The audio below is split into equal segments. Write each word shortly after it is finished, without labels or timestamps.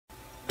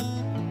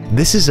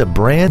This is a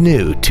brand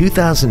new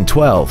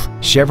 2012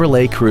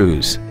 Chevrolet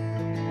Cruze.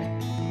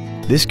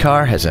 This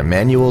car has a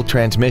manual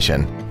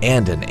transmission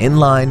and an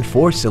inline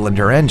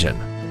 4-cylinder engine.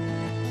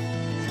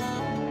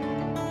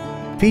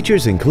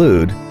 Features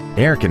include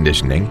air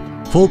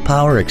conditioning, full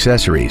power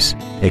accessories,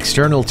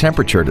 external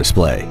temperature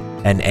display,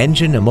 an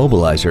engine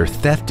immobilizer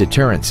theft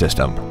deterrent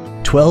system,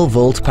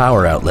 12-volt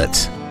power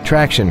outlets,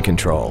 traction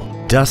control,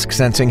 dusk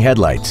sensing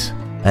headlights,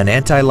 an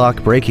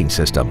anti-lock braking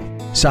system,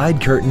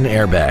 side curtain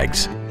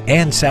airbags,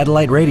 and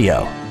satellite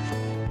radio.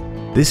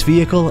 This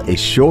vehicle is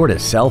sure to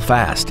sell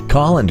fast.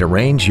 Call and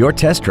arrange your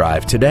test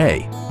drive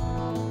today.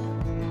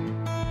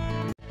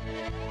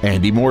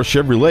 Andy Mohr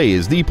Chevrolet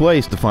is the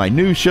place to find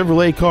new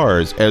Chevrolet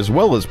cars as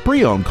well as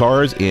pre-owned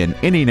cars in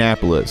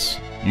Indianapolis.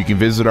 You can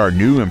visit our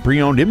new and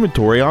pre-owned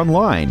inventory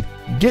online,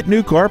 get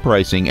new car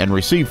pricing, and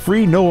receive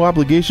free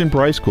no-obligation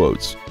price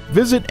quotes.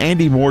 Visit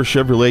Andy Mohr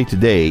Chevrolet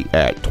today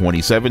at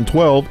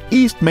 2712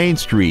 East Main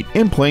Street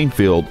in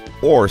Plainfield,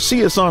 or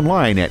see us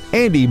online at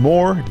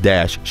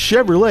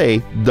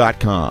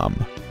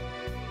andymohr-chevrolet.com.